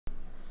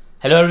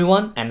Hello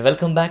everyone and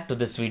welcome back to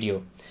this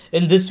video.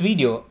 In this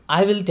video,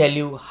 I will tell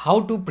you how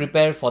to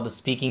prepare for the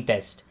speaking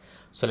test.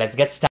 So let's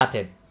get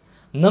started.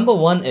 Number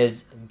one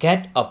is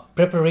get a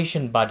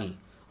preparation buddy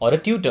or a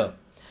tutor.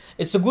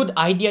 It's a good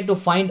idea to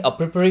find a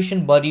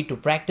preparation buddy to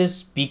practice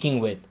speaking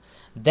with.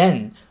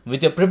 Then,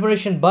 with your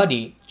preparation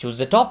buddy, choose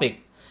a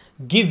topic.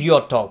 Give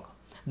your talk.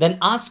 Then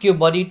ask your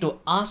buddy to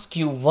ask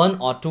you one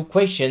or two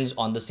questions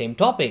on the same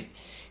topic.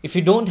 If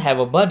you don't have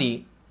a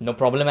buddy, no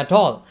problem at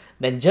all.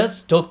 Then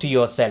just talk to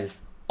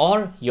yourself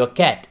or your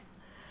cat.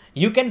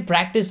 You can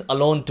practice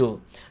alone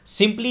too.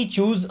 Simply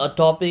choose a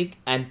topic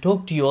and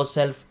talk to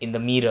yourself in the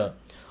mirror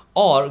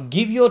or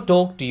give your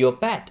talk to your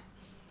pet.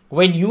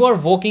 When you are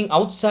walking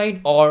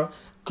outside or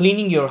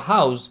cleaning your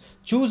house,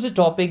 choose a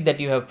topic that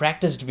you have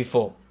practiced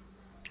before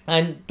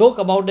and talk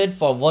about it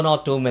for 1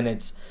 or 2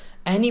 minutes.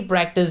 Any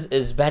practice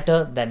is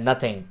better than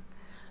nothing.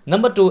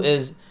 Number two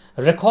is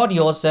record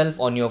yourself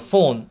on your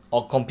phone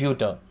or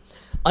computer.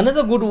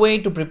 Another good way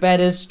to prepare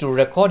is to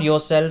record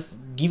yourself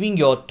giving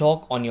your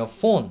talk on your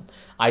phone,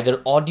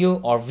 either audio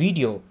or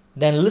video,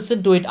 then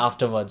listen to it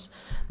afterwards.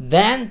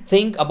 Then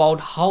think about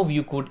how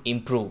you could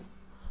improve.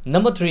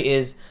 Number three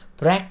is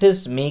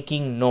practice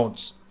making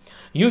notes.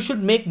 You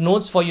should make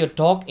notes for your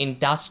talk in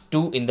task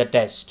 2 in the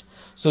test.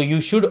 So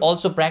you should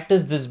also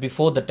practice this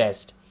before the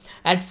test.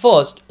 At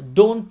first,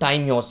 don't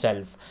time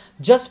yourself.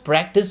 Just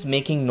practice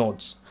making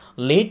notes.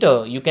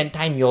 Later, you can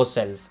time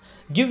yourself.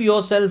 Give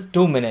yourself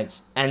 2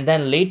 minutes and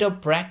then later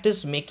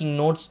practice making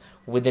notes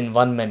within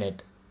 1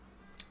 minute.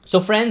 So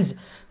friends,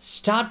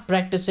 start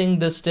practicing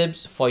these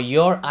tips for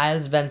your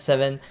IELTS Band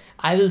 7.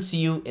 I will see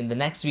you in the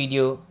next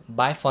video.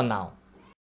 Bye for now.